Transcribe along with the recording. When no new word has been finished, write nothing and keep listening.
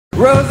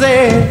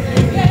Rosie,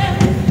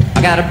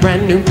 I got a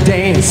brand new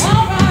dance.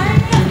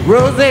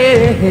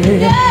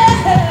 Rosie,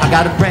 I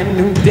got a brand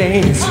new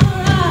dance.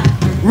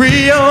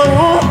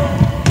 Rio,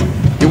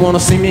 you wanna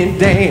see me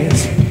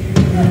dance?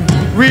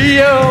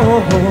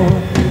 Rio,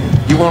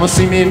 you wanna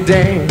see me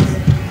dance?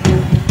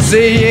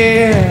 Say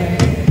yeah,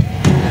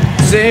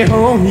 say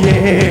oh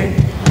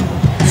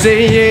yeah,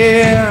 say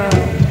yeah,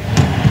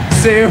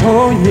 say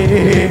oh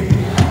yeah.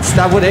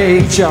 Start with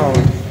H, y'all.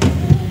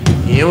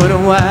 You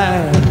know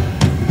why?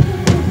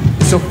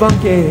 So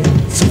funky,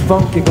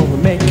 gonna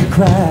make you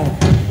cry.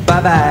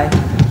 Bye-bye.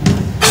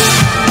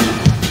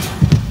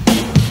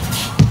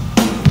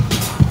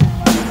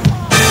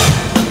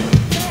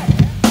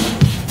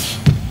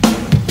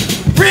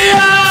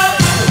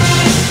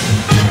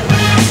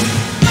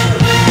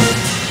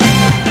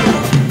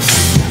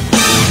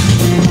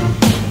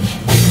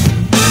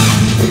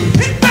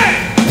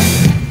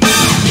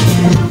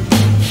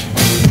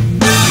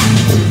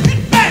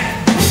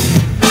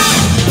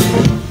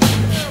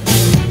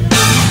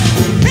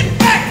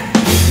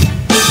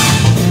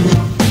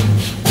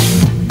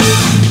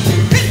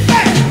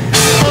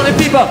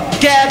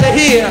 Gather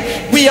here,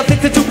 we are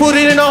fixing to put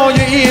it in all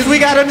your ears. We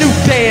got a new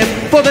dance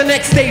for the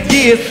next 8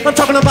 years. I'm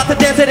talking about the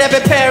dance that every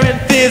parent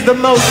fears the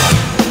most.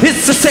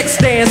 It's a sex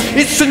dance,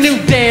 it's a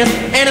new dance,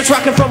 and it's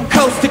rocking from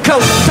coast to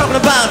coast. I'm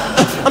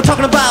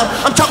talking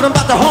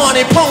about the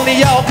horny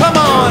pony, y'all. Come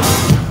on.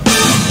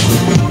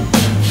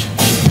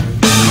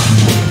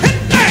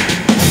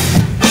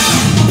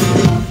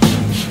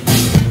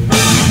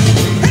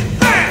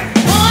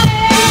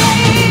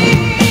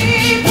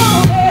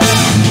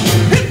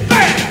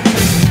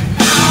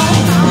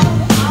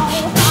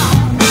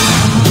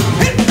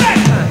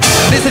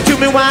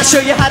 While I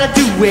show you how to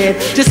do it,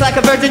 just like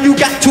a virgin you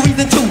got to ease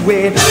into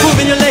it.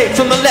 Moving your legs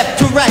from the left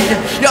to right,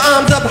 your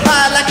arms up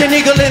high like an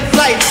eagle in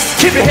flight.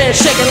 Keep your head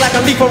shaking like a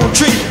leaf on a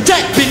tree.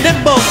 Jack, be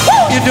nimble,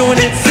 you're doing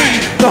it,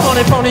 see. The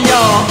horny pony,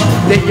 y'all.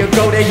 There you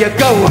go, there you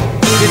go.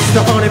 It's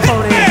the horny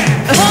pony.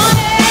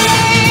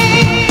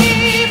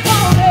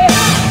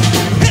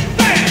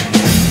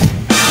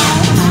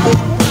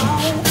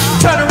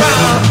 Turn around.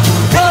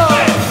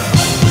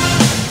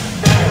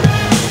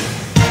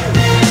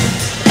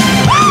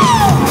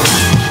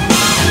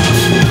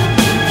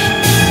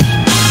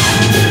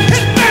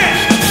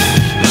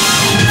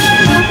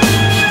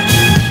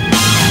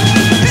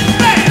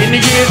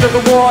 Of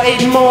the war,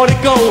 8 more to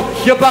go.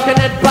 You're bucking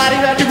that body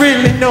like you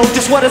really know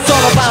just what it's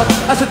all about.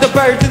 I said the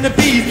birds and the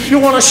bees, you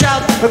wanna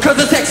shout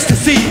because it's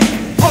ecstasy.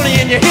 Pony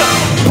in your hip,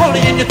 pony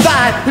in your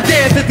thigh. The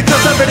dance is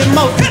because of it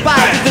most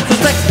inspired. It's a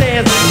sex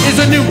dance, it's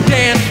a new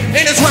dance,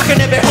 and it's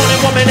rocking every horny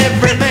woman,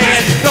 every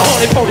man. The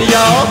horny pony,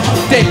 y'all.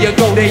 There you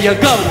go, there you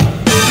go.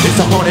 It's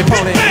a horny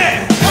pony.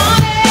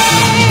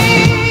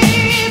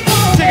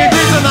 Chicken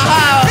grease in the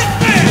house.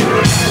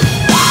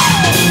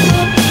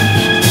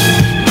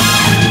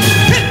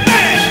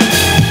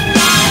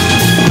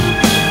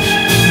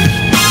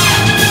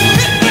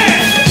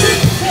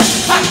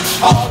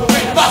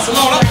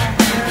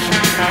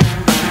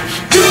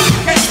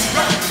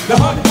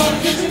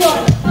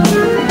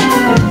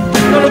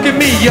 Don't look at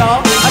me,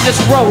 y'all, I just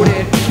wrote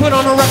it. Put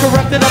on a record,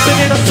 wrapped it up in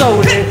it, I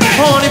sold it.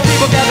 Horny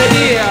people gather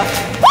here.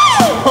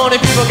 Woo! Horny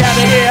people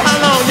gather here. How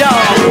long,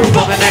 y'all?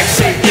 For the next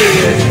 8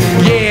 years.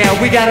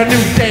 Yeah, we got a new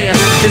dance.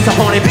 It's a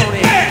horny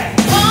pony.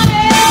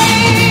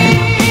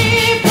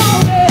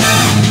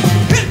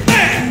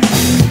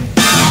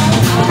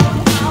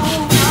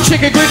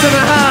 Chicken grease in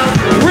the house.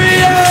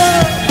 Rio!